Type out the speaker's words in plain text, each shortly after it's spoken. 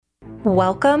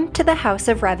Welcome to the House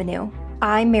of Revenue.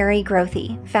 I'm Mary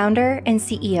Grothe, founder and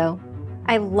CEO.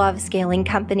 I love scaling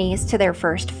companies to their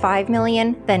first 5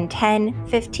 million, then 10,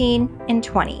 15, and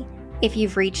 20. If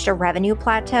you've reached a revenue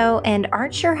plateau and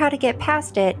aren't sure how to get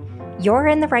past it, you're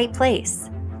in the right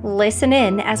place. Listen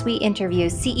in as we interview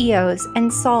CEOs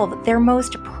and solve their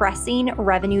most pressing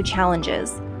revenue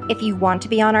challenges. If you want to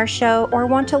be on our show or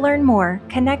want to learn more,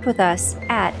 connect with us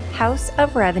at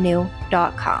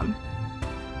houseofrevenue.com.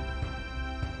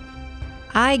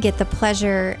 I get the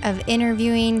pleasure of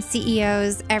interviewing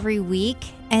CEOs every week,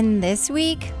 and this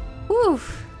week,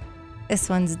 this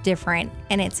one's different,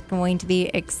 and it's going to be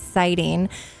exciting.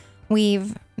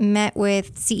 We've met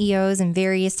with CEOs in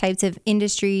various types of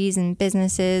industries and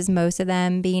businesses, most of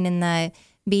them being in the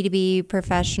B2B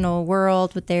professional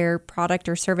world with their product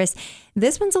or service.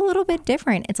 This one's a little bit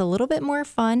different. It's a little bit more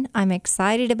fun. I'm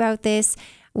excited about this.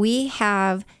 We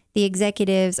have the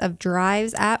executives of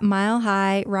Drives at Mile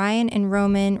High, Ryan and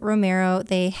Roman Romero.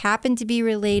 They happen to be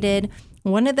related.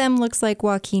 One of them looks like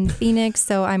Joaquin Phoenix,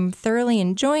 so I'm thoroughly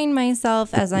enjoying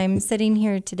myself as I'm sitting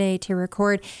here today to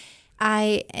record.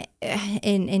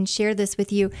 And share this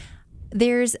with you.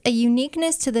 There's a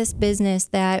uniqueness to this business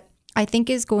that I think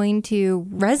is going to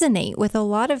resonate with a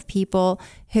lot of people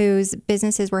whose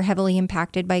businesses were heavily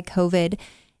impacted by COVID.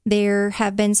 There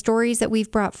have been stories that we've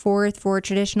brought forth for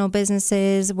traditional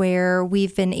businesses where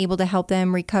we've been able to help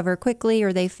them recover quickly,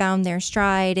 or they found their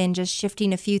stride and just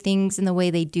shifting a few things in the way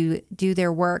they do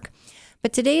their work.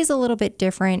 But today is a little bit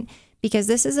different because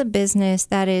this is a business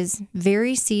that is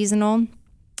very seasonal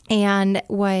and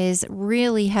was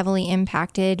really heavily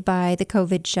impacted by the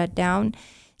COVID shutdown.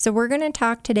 So we're going to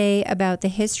talk today about the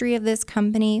history of this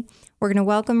company. We're going to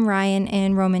welcome Ryan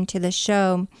and Roman to the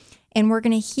show. And we're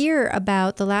going to hear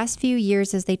about the last few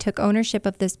years as they took ownership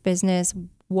of this business,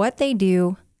 what they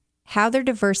do, how they're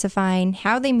diversifying,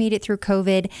 how they made it through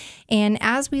COVID. And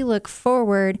as we look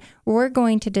forward, we're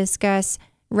going to discuss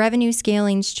revenue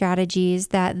scaling strategies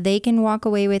that they can walk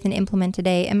away with and implement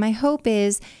today. And my hope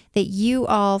is that you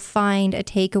all find a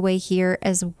takeaway here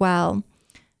as well.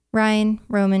 Ryan,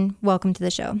 Roman, welcome to the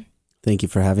show. Thank you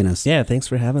for having us. Yeah, thanks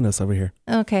for having us over here.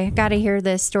 Okay, got to hear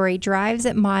this story. Drives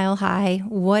at Mile High.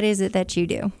 What is it that you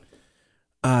do?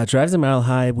 Drives at Mile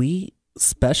High, we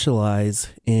specialize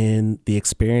in the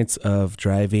experience of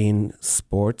driving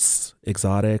sports,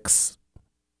 exotics,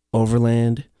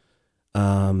 overland,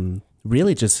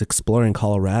 really just exploring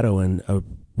Colorado in a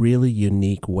really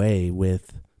unique way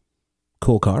with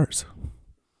cool cars.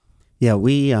 Yeah,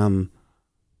 we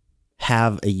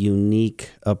have a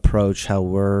unique approach how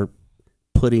we're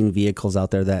putting vehicles out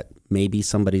there that maybe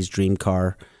somebody's dream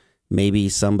car, maybe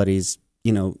somebody's,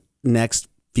 next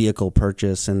vehicle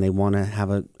purchase and they want to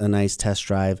have a nice test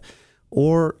drive,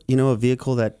 or, a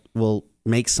vehicle that will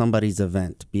make somebody's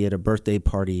event, be it a birthday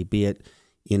party, be it,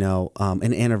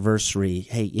 an anniversary.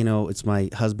 Hey, it's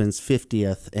my husband's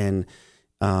 50th and,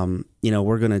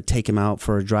 we're going to take him out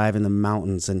for a drive in the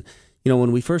mountains. And,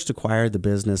 when we first acquired the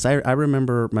business, I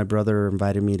remember my brother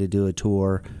invited me to do a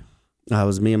tour. It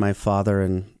was me and my father,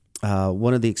 and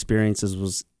one of the experiences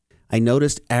was I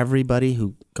noticed everybody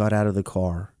who got out of the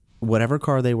car, whatever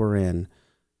car they were in,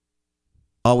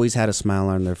 always had a smile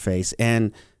on their face.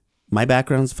 And my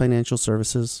background's financial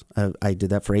services. I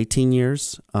did that for 18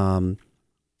 years. And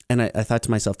I thought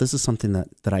to myself, this is something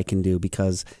that I can do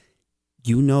because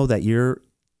that you're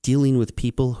dealing with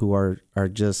people who are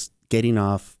just getting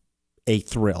off a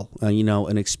thrill,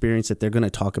 an experience that they're going to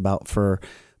talk about for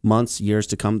months, years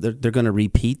to come. They're going to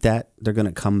repeat that. They're going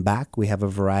to come back. We have a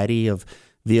variety of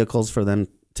vehicles for them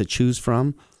to choose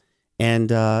from. And,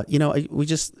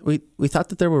 we thought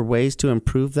that there were ways to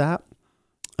improve that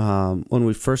when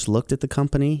we first looked at the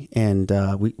company, and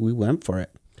we went for it.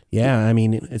 Yeah, I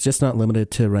mean, it's just not limited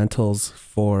to rentals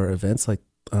for events. Like,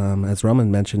 as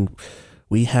Roman mentioned,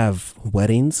 we have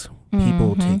weddings.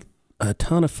 People take a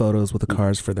ton of photos with the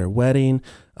cars for their wedding.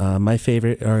 My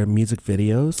favorite are music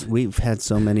videos. We've had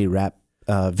so many rap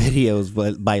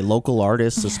videos by local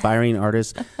artists, aspiring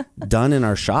artists, done in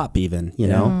our shop even,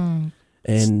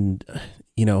 And,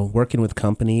 working with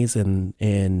companies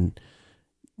and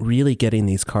really getting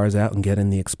these cars out and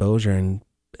getting the exposure and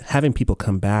having people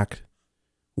come back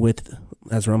with,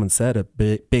 as Roman said, a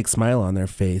big smile on their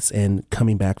face and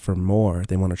coming back for more.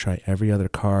 They want to try every other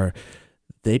car.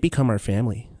 They become our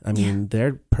family. I mean,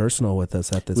 they're personal with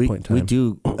us at this point in time. We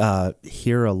do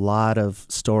hear a lot of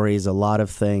stories, a lot of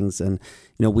things, and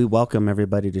we welcome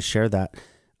everybody to share that.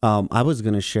 I was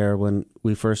going to share when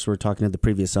we first were talking to the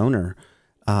previous owner.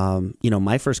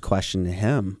 My first question to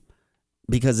him,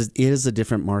 because it is a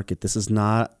different market. This is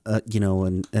not,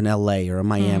 in LA or a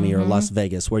Miami or Las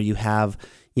Vegas, where you have,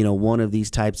 one of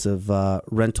these types of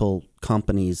rental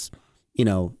companies,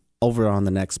 over on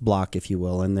the next block, if you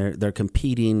will, and they're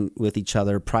competing with each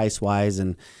other price wise,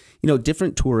 and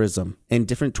different tourism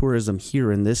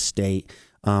here in this state,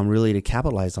 really to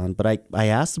capitalize on. But I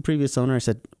asked the previous owner, I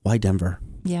said, why Denver?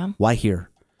 Yeah. Why here?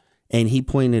 And he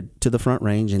pointed to the Front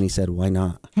Range and he said, why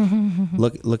not?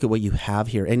 Look at what you have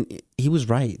here. And he was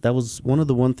right. That was one of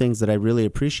the things that I really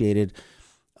appreciated.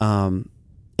 And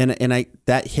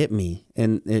that hit me,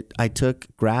 and I took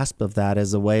grasp of that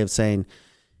as a way of saying,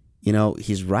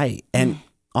 he's right. And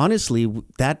honestly,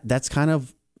 that's kind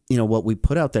of, what we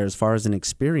put out there as far as an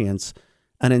experience.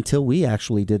 And until we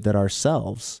actually did that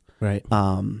ourselves, right.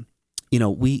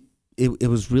 It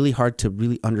was really hard to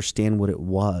really understand what it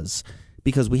was,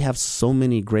 because we have so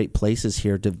many great places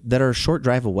here that are a short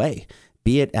drive away,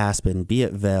 be it Aspen, be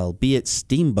it Vail, be it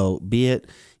Steamboat, be it,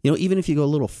 even if you go a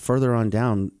little further on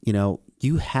down,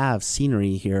 you have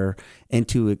scenery here, and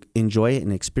to enjoy it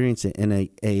and experience it in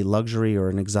a luxury or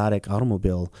an exotic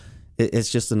automobile,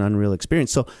 it's just an unreal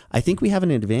experience. So I think we have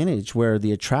an advantage where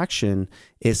the attraction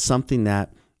is something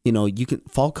that, you can,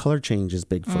 fall color change is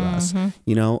big for us,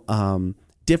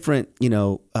 different,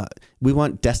 we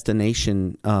want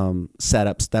destination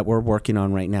setups that we're working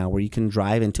on right now, where you can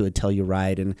drive into a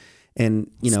Telluride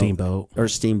and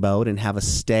Steamboat and have a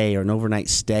stay or an overnight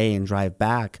stay and drive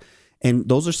back. And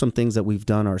those are some things that we've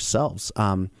done ourselves.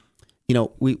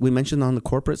 We mentioned on the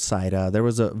corporate side, there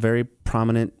was a very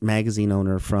prominent magazine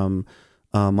owner from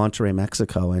Monterrey,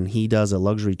 Mexico, and he does a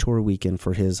luxury tour weekend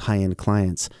for his high-end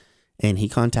clients. And he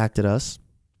contacted us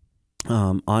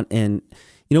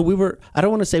we were, I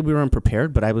don't want to say we were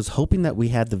unprepared, but I was hoping that we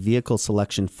had the vehicle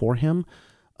selection for him,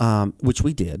 which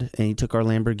we did. And he took our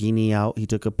Lamborghini out. He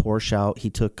took a Porsche out. He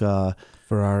took the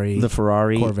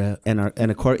Ferrari, Corvette,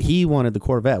 he wanted the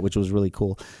Corvette, which was really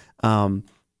cool.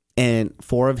 And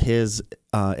 4 of his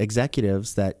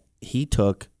executives that he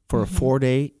took for a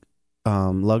 4-day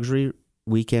luxury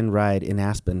weekend ride in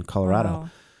Aspen, Colorado. Wow.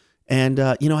 And,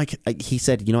 he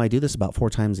said, I do this about 4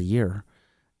 times a year.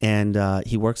 And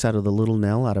he works out of the Little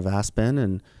Nell out of Aspen.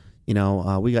 And,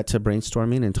 we got to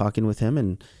brainstorming and talking with him.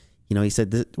 And, he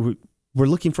said that we're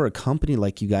looking for a company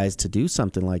like you guys to do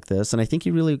something like this. And I think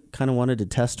he really kind of wanted to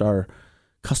test our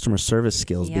customer service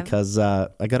skills, because I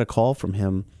got a call from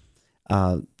him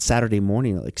Saturday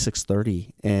morning at like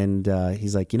 6:30. And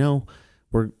he's like,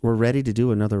 we're ready to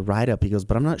do another write up. He goes,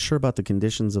 but I'm not sure about the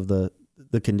conditions of the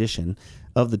condition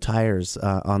of the tires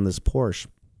on this Porsche.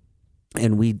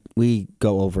 And we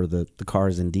go over the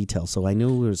cars in detail. So I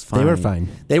knew it was fine.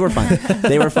 They were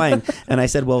fine. And I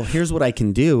said, well, here's what I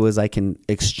can do is I can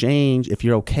exchange if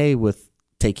you're okay with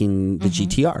taking the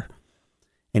GTR.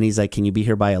 And he's like, can you be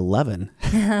here by 11?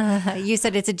 You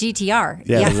said it's a GTR.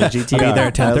 Yeah, it was a GTR. I'll be there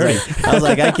at 10:30. I was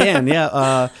like, I can,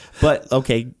 yeah. But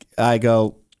okay, I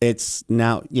go, it's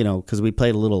now, because we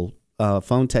played a little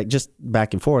phone tag just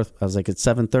back and forth. I was like, it's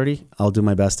 7:30. I'll do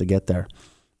my best to get there.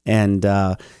 And,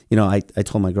 I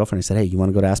told my girlfriend, I said, hey, you want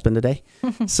to go to Aspen today?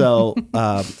 So,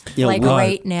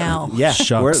 right now. Yeah,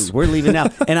 Shucks. we're leaving now.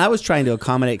 And I was trying to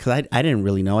accommodate, because I didn't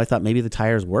really know. I thought maybe the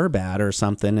tires were bad or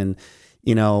something. And,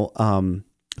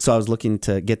 so I was looking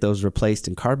to get those replaced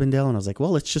in Carbondale. And I was like,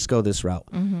 well, let's just go this route.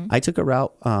 I took a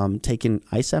route, taking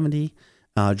I-70,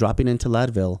 dropping into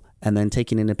Leadville, and then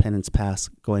taking Independence Pass,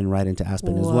 going right into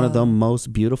Aspen. Whoa. It was one of the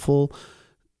most beautiful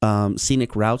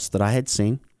scenic routes that I had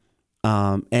seen.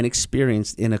 And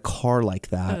experienced in a car like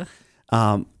that.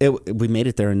 We made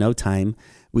it there in no time.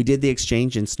 We did the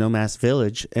exchange in Snowmass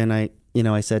Village, and I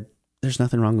said, there's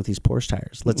nothing wrong with these Porsche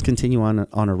tires. Let's continue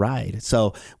on a ride.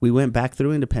 So we went back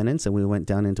through Independence, and we went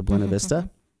down into Buena Vista.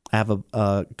 I have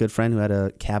a good friend who had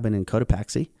a cabin in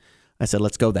Cotopaxi. I said,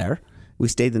 let's go there. We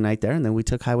stayed the night there, and then we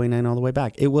took Highway 9 all the way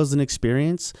back. It was an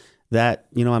experience that,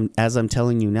 as I'm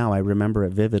telling you now, I remember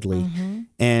it vividly.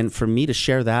 And for me to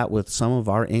share that with some of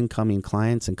our incoming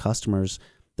clients and customers,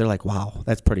 they're like, wow,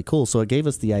 that's pretty cool. So it gave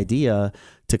us the idea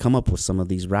to come up with some of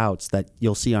these routes that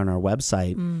you'll see on our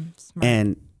website.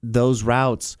 And those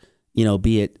routes,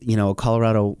 be it, a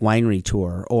Colorado winery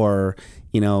tour, or,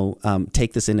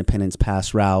 take this Independence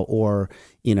Pass route, or,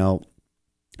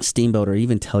 Steamboat, or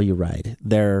even Telluride.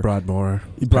 Broadmoor.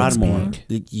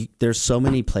 There's so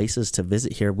many places to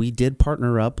visit here. We did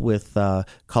partner up with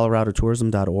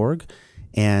coloradotourism.org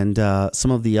and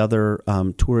some of the other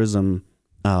tourism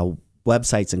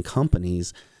websites and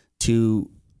companies to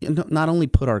not only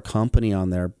put our company on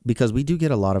there, because we do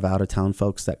get a lot of out-of-town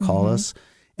folks that call us,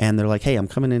 and they're like, hey, I'm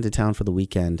coming into town for the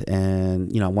weekend,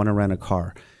 and I want to rent a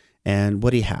car, and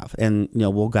what do you have? And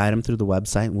we'll guide them through the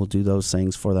website, and we'll do those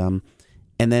things for them.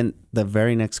 And then the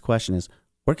very next question is,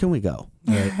 where can we go?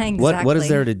 Exactly. What is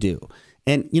there to do?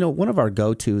 And, one of our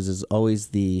go-tos is always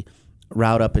the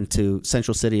route up into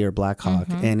Central City or Blackhawk,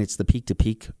 and it's the peak to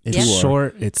peak It's tour.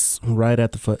 short. It's right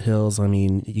at the foothills. I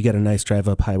mean, you get a nice drive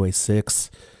up Highway 6,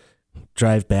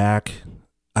 drive back.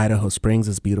 Idaho Springs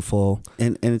is beautiful.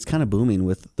 And it's kind of booming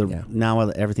with now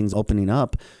that everything's opening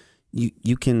up.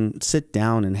 You can sit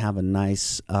down and have a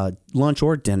nice lunch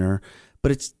or dinner,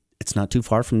 but it's not too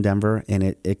far from Denver,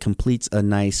 and it completes a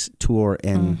nice tour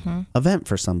and event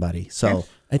for somebody. So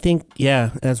I think,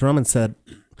 as Roman said,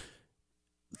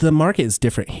 the market is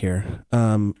different here.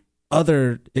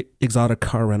 Other exotic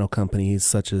car rental companies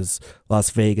such as Las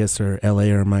Vegas or LA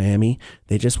or Miami,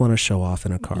 they just want to show off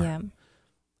in a car. Yeah.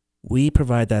 We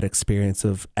provide that experience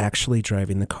of actually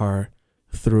driving the car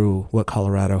through what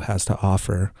Colorado has to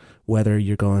offer, whether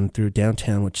you're going through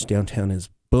downtown, which downtown is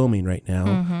booming right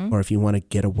now, or if you want to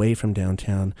get away from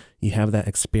downtown, you have that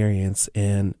experience.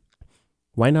 And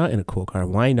why not in a cool car?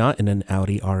 Why not in an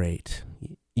Audi R8?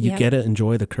 You get to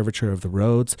enjoy the curvature of the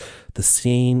roads, the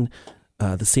scene,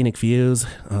 the scenic views,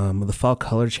 the fall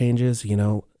color changes.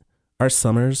 Our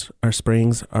summers, our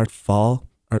springs, our fall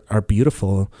are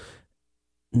beautiful.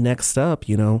 Next up,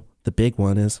 the big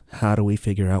one is how do we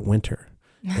figure out winter?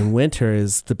 And winter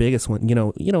is the biggest one. You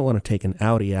don't want to take an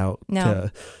Audi out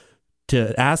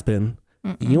to Aspen.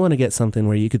 You want to get something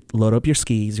where you could load up your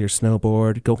skis, your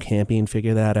snowboard, go camping,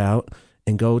 figure that out,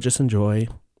 and go just enjoy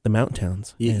the mountain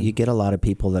towns. You get a lot of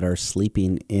people that are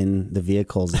sleeping in the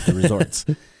vehicles at the resorts.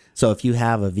 So if you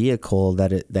have a vehicle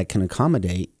that can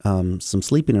accommodate some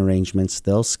sleeping arrangements,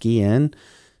 they'll ski in,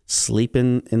 sleep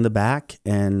in the back,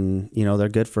 and they're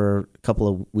good for a couple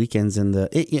of weekends and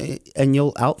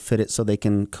you'll outfit it so they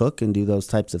can cook and do those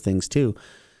types of things too.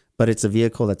 But it's a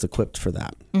vehicle that's equipped for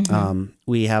that.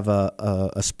 We have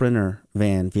a Sprinter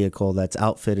van vehicle that's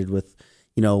outfitted with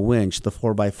winch, the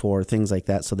 4x4, things like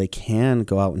that, so they can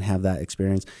go out and have that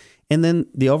experience. And then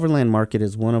the overland market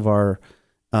is one of our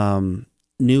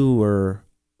newer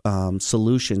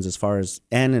solutions as far as,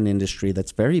 and an industry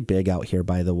that's very big out here,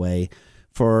 by the way,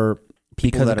 for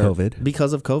people COVID.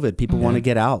 Because of COVID. People want to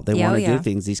get out. They want to do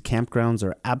things. These campgrounds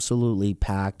are absolutely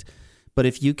packed. But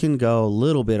if you can go a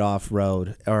little bit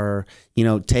off-road or,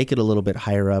 take it a little bit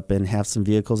higher up and have some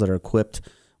vehicles that are equipped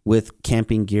with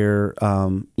camping gear,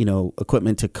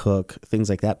 equipment to cook, things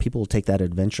like that, people will take that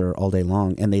adventure all day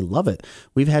long, and they love it.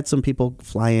 We've had some people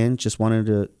fly in, just wanted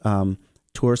to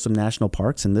tour some national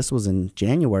parks, and this was in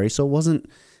January, so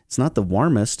it's not the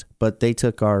warmest, but they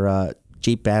took our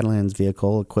Jeep Badlands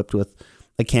vehicle equipped with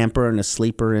a camper and a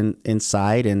sleeper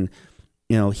inside, and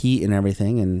heat and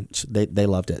everything, and they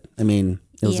loved it. I mean,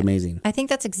 it was amazing. I think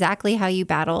that's exactly how you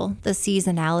battle the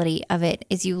seasonality of it,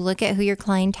 is you look at who your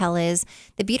clientele is.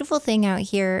 The beautiful thing out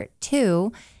here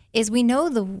too is we know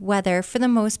the weather for the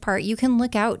most part. You can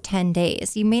look out 10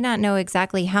 days. You may not know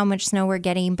exactly how much snow we're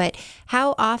getting, but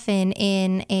how often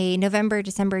in a November,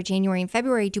 December, January, and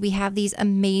February do we have these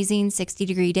amazing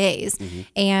 60-degree days?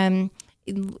 And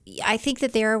I think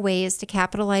that there are ways to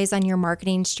capitalize on your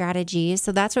marketing strategy.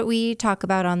 So that's what we talk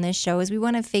about on this show, is we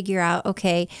want to figure out,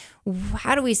 okay,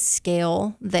 how do we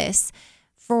scale this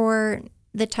for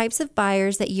the types of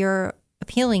buyers that you're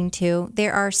appealing to?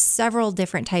 There are several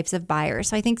different types of buyers.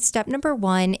 So I think step number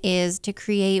one is to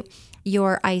create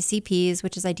your ICPs,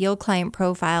 which is ideal client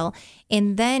profile,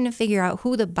 and then figure out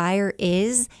who the buyer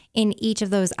is in each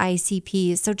of those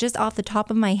ICPs. So just off the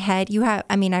top of my head,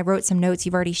 I wrote some notes,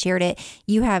 you've already shared it.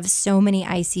 You have so many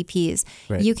ICPs.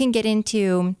 Right. You can get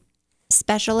into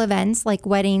special events like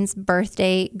weddings,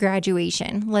 birthday,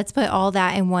 graduation. Let's put all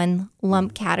that in one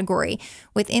lump category.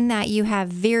 Within that, you have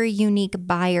very unique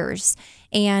buyers.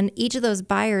 And each of those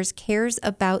buyers cares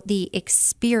about the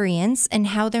experience and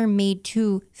how they're made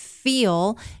to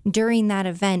feel during that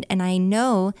event. And I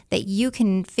know that you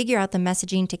can figure out the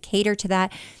messaging to cater to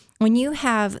that. When you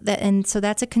have that, and so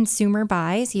that's a consumer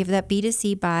buy. So you have that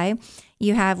B2C buy.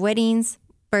 You have weddings,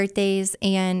 birthdays,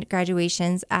 and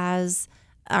graduations as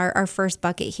our first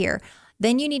bucket here.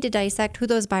 Then you need to dissect who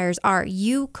those buyers are.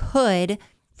 You could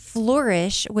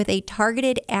flourish with a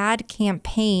targeted ad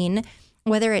campaign,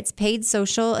 whether it's paid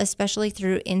social, especially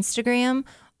through Instagram,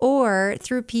 or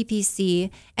through PPC,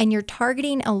 and you're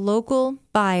targeting a local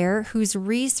buyer who's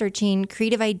researching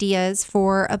creative ideas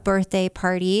for a birthday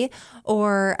party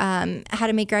or how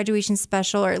to make graduation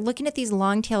special, or looking at these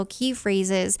long tail key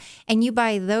phrases, and you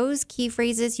buy those key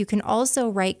phrases. You can also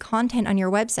write content on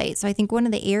your website. So I think one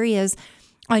of the areas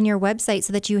on your website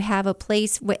so that you have a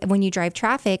place when you drive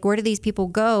traffic. Where do these people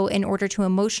go in order to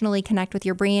emotionally connect with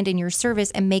your brand and your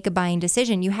service and make a buying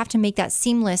decision? You have to make that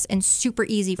seamless and super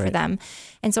easy for them.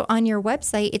 And so on your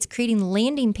website, it's creating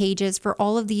landing pages for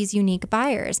all of these unique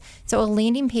buyers. So a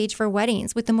landing page for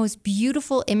weddings with the most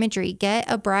beautiful imagery.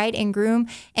 Get a bride and groom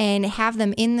and have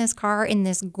them in this car in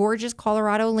this gorgeous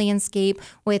Colorado landscape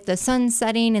with the sun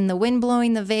setting and the wind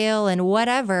blowing the veil and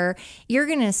whatever. You're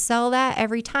going to sell that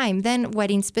every time. Then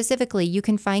weddings specifically, you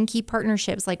can find key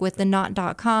partnerships like with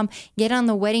theknot.com, get on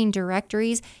the wedding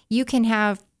directories. You can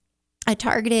have a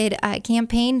targeted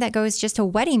campaign that goes just to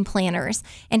wedding planners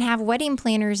and have wedding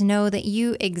planners know that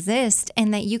you exist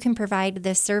and that you can provide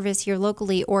this service here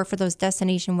locally or for those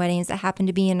destination weddings that happen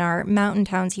to be in our mountain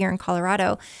towns here in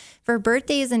Colorado. For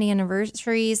birthdays and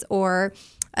anniversaries or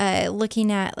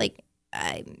looking at like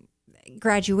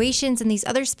graduations and these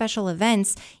other special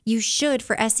events, you should,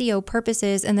 for SEO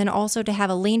purposes, and then also to have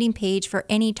a landing page for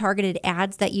any targeted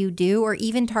ads that you do, or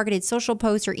even targeted social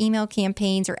posts or email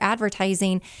campaigns or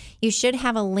advertising, you should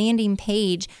have a landing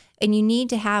page. And you need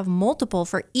to have multiple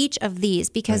for each of these,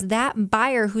 because that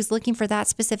buyer who's looking for that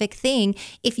specific thing,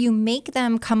 if you make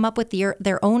them come up with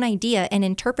their own idea and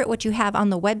interpret what you have on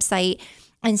the website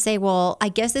and say, well, I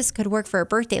guess this could work for a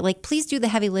birthday. Like, please do the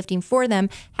heavy lifting for them.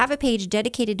 Have a page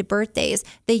dedicated to birthdays,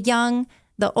 the young,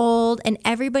 the old, and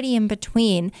everybody in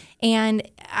between. And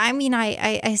I mean,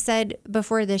 I said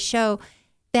before this show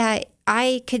that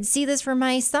I could see this for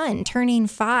my son turning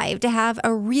 5 to have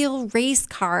a real race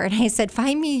car. And I said,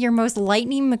 find me your most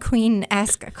Lightning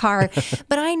McQueen-esque car.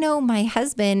 But I know my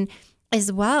husband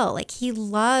as well. Like, he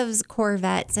loves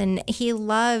Corvettes and he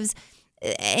loves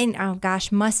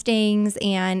Mustangs.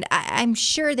 And I'm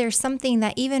sure there's something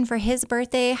that even for his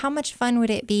birthday, how much fun would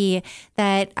it be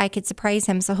that I could surprise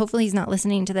him? So hopefully he's not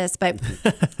listening to this, but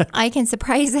I can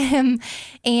surprise him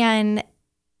and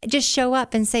just show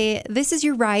up and say, this is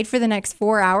your ride for the next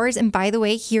 4 hours. And by the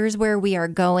way, here's where we are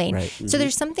going. Right. Mm-hmm. So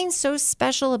there's something so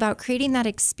special about creating that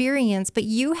experience, but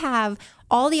you have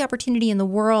all the opportunity in the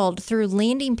world through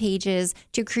landing pages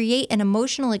to create an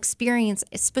emotional experience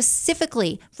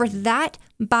specifically for that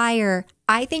buyer.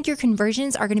 I think your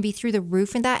conversions are going to be through the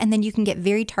roof in that. And then you can get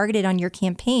very targeted on your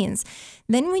campaigns.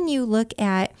 Then when you look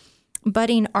at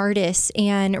budding artists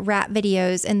and rap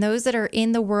videos and those that are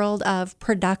in the world of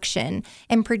production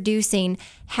and producing,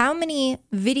 how many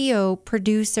video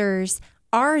producers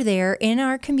are there in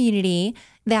our community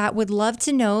that would love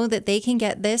to know that they can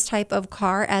get this type of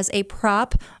car as a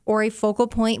prop or a focal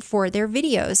point for their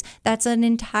videos? That's an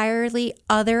entirely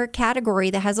other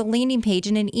category that has a landing page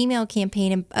and an email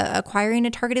campaign and acquiring a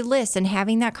targeted list and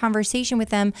having that conversation with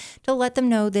them to let them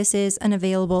know this is an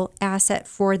available asset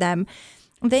for them.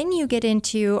 Then you get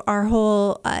into our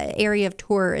whole area of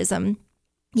tourism.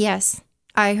 Yes,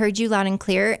 I heard you loud and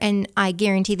clear, and I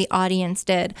guarantee the audience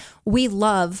did. We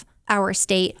love our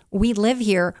state. We live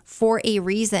here for a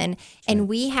reason, and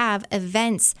we have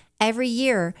events every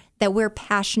year that we're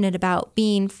passionate about,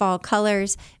 being fall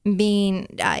colors, being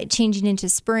changing into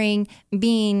spring,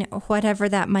 being whatever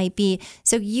that might be.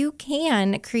 So you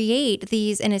can create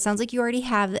these, and it sounds like you already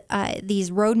have these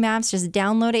roadmaps. Just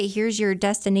download it. Here's your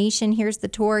destination. Here's the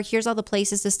tour. Here's all the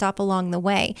places to stop along the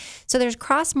way. So there's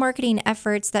cross-marketing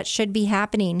efforts that should be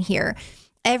happening here.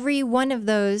 Every one of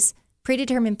those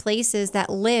predetermined places that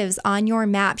lives on your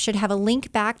map should have a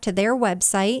link back to their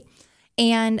website.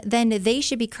 And then they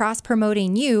should be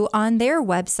cross-promoting you on their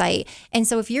website. And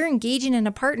so if you're engaging in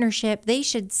a partnership, they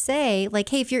should say, like,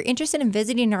 hey, if you're interested in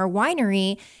visiting our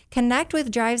winery, connect with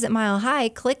Drives at Mile High,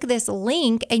 click this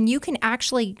link, and you can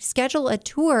actually schedule a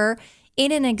tour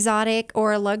in an exotic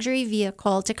or a luxury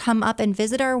vehicle to come up and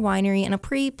visit our winery in a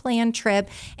pre-planned trip.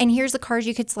 And here's the cars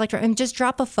you could select from, and just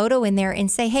drop a photo in there and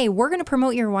say, hey, we're going to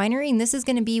promote your winery, and this is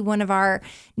going to be one of our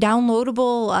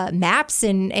downloadable maps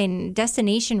and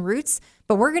destination routes.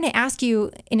 But we're going to ask you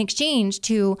in exchange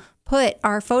to put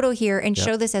our photo here and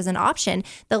show this as an option.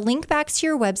 The link backs to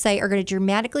your website are going to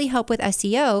dramatically help with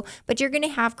SEO, but you're going to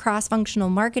have cross-functional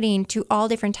marketing to all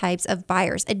different types of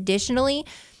buyers. Additionally,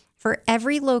 for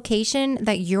every location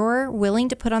that you're willing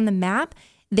to put on the map,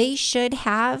 they should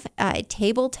have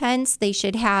table tents. They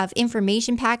should have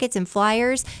information packets and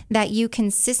flyers that you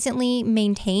consistently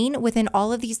maintain within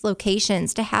all of these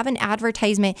locations to have an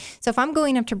advertisement. So if I'm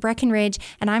going up to Breckenridge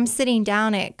and I'm sitting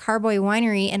down at Carboy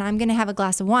Winery and I'm going to have a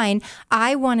glass of wine,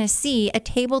 I want to see a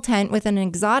table tent with an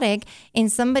exotic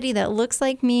and somebody that looks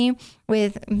like me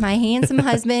with my handsome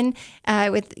husband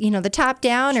with, the top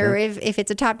down, or if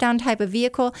it's a top down type of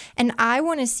vehicle. And I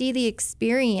want to see the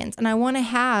experience, and I want to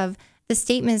have the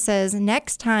statement says,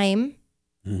 next time,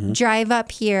 drive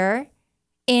up here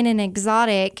in an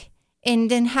exotic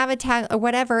and then have a tag or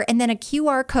whatever, and then a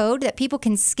QR code that people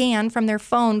can scan from their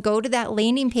phone, go to that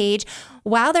landing page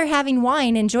while they're having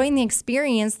wine, enjoying the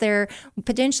experience. They're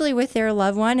potentially with their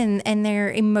loved one, and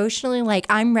they're emotionally like,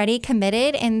 I'm ready,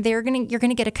 committed, and you're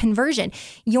gonna get a conversion.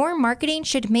 Your marketing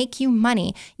should make you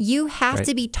money. You have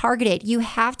to be targeted. You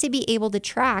have to be able to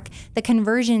track the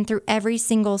conversion through every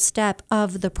single step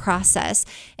of the process.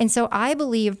 And so I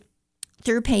believe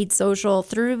through paid social,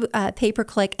 through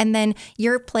pay-per-click, and then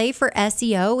your play for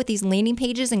SEO with these landing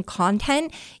pages and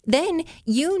content, then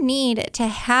you need to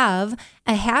have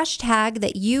a hashtag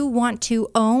that you want to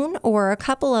own, or a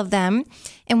couple of them.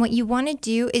 And what you want to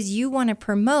do is you want to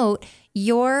promote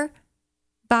your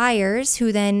buyers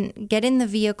who then get in the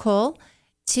vehicle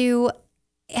to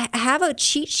have a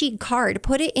cheat sheet card,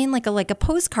 put it in like a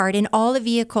postcard in all the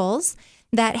vehicles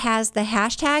that has the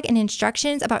hashtag and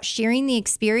instructions about sharing the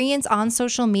experience on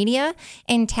social media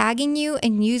and tagging you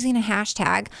and using a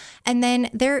hashtag. And then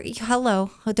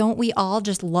don't we all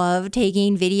just love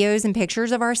taking videos and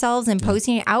pictures of ourselves and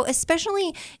posting it out,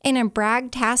 especially in a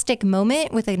brag-tastic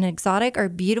moment with an exotic or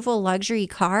beautiful luxury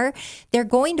car? They're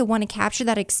going to want to capture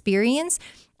that experience.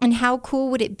 And how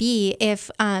cool would it be if,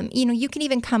 you can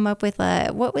even come up with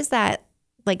what was that?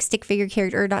 Like stick figure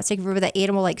character, or not stick figure, but that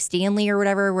animal like Stanley or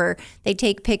whatever, where they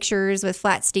take pictures with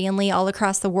Flat Stanley all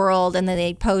across the world, and then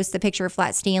they post the picture of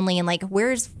Flat Stanley and like,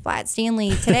 where's Flat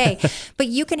Stanley today? But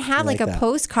you can have like a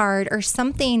postcard or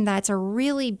something that's a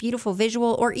really beautiful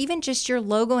visual, or even just your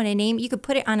logo and a name. You could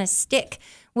put it on a stick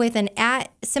with an @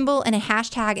 symbol and a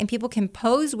hashtag, and people can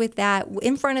pose with that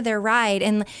in front of their ride.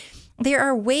 And there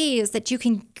are ways that you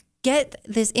can get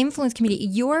this influence community.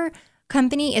 Your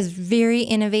company is very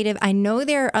innovative. I know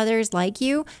there are others like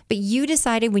you, but you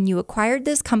decided when you acquired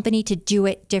this company to do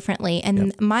it differently.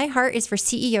 And my heart is for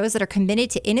CEOs that are committed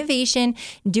to innovation,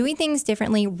 doing things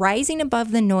differently, rising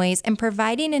above the noise, and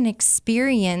providing an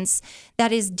experience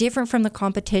that is different from the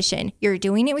competition. You're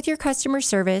doing it with your customer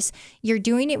service. You're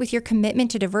doing it with your commitment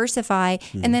to diversify.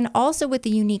 And then also with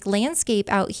the unique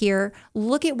landscape out here,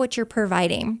 look at what you're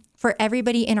providing for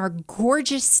everybody in our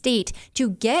gorgeous state to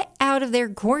get out of their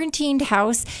quarantined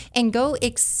house and go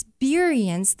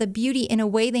experience the beauty in a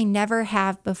way they never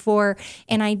have before.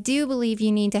 And I do believe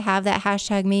you need to have that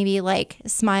hashtag, maybe like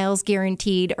smiles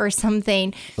guaranteed or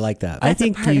something. I like that. I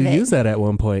think you used that at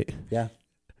one point. Yeah.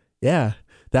 Yeah.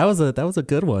 That was a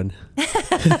good one.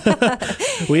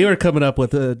 We were coming up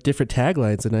with different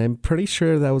taglines, and I'm pretty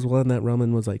sure that was one that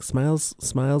Roman was like, smiles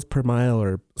per mile,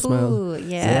 or smiles. Ooh,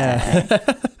 yeah.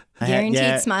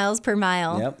 Guaranteed smiles per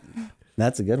mile. Yep.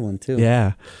 That's a good one too.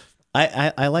 Yeah.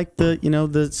 I like the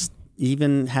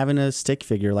even having a stick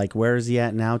figure, like where is he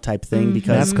at now type thing,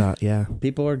 because mascot, yeah.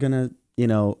 People are going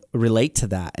to, relate to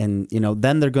that. And,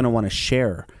 then they're going to want to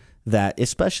share that,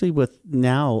 especially with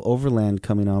now Overland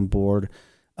coming on board,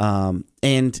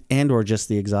 and or just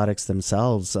the exotics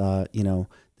themselves.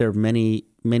 There are many,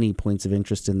 many points of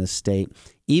interest in this state.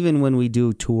 Even when we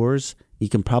do tours, you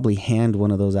can probably hand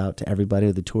one of those out to everybody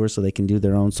at the tour so they can do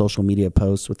their own social media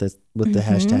posts with the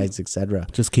hashtags, etc.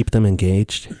 Just keep them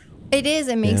engaged. It is.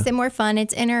 It makes it more fun.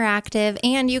 It's interactive,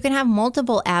 and you can have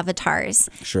multiple avatars.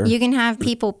 Sure. You can have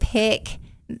people pick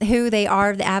who they are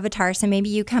of the avatar. So maybe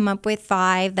you come up with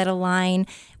 5 that align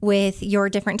with your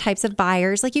different types of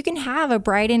buyers. Like you can have a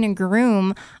bride and a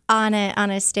groom on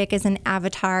a stick as an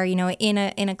avatar, in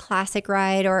a classic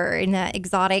ride or in an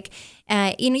exotic.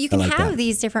 You can have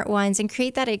these different ones and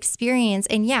create that experience.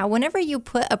 And whenever you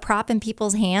put a prop in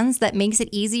people's hands that makes it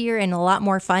easier and a lot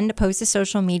more fun to post to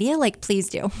social media, like please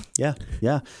do. Yeah.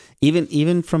 Yeah.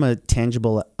 Even from a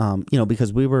tangible,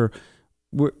 because we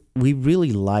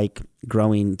really like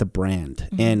growing the brand,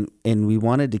 and we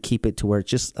wanted to keep it to where it's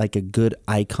just like a good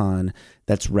icon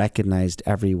that's recognized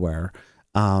everywhere.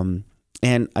 And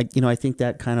I think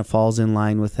that kind of falls in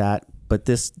line with that, but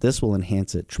this will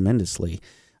enhance it tremendously.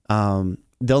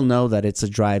 They'll know that it's a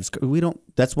Drives.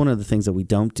 That's one of the things that we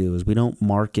don't do, is we don't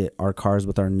market our cars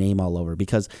with our name all over,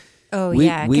 because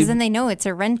because then they know it's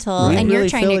a rental, and really you're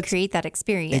trying to create that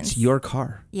experience. It's your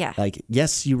car. Yeah. Like,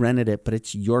 yes, you rented it, but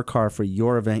it's your car for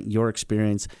your event, your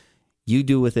experience. You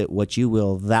do with it what you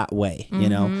will that way,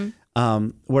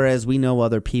 whereas we know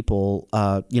other people,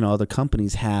 other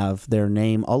companies have their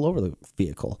name all over the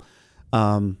vehicle.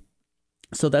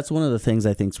 So that's one of the things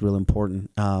I think is real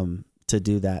important to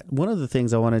do that. One of the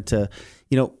things I wanted to,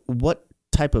 what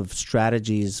type of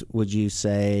strategies would you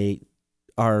say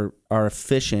are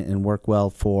efficient and work well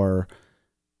for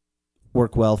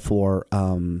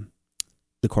the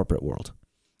corporate world?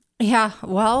 Yeah,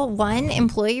 well, one,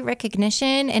 employee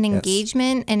recognition and Yes.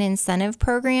 engagement and incentive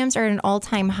programs are at an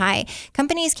all-time high.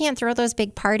 Companies can't throw those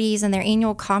big parties and their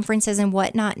annual conferences and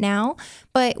whatnot now,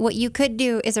 but what you could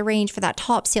do is arrange for that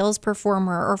top sales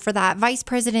performer or for that vice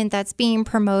president that's being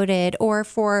promoted or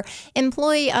for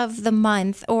employee of the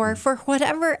month or for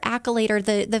whatever accolade or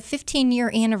the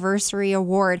 15-year anniversary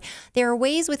award. There are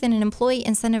ways within an employee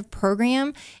incentive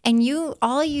program, and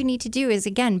all you need to do is,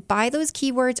 again, buy those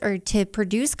keywords or to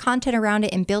produce content around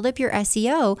it and build up your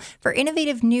SEO for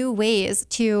innovative new ways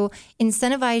to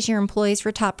incentivize your employees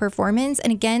for top performance.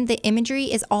 And again, the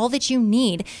imagery is all that you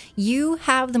need. You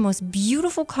have the most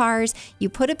beautiful cars. You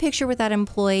put a picture with that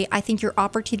employee. I think your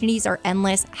opportunities are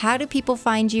endless. How do people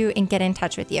find you and get in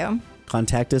touch with you?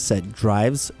 Contact us at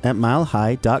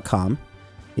drives@milehigh.com.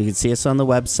 You can see us on the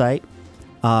website.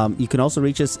 You can also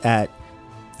reach us at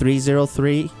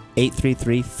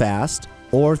 303-833-FAST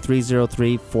or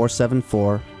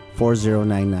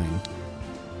 303-474-4099.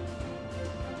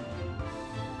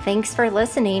 Thanks for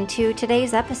listening to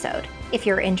today's episode. If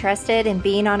you're interested in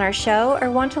being on our show or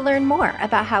want to learn more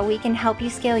about how we can help you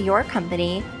scale your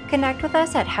company, connect with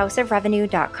us at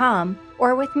houseofrevenue.com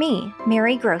or with me,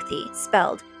 Mary Grothe,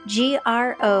 spelled Grothe,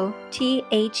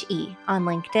 on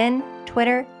LinkedIn,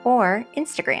 Twitter, or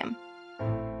Instagram.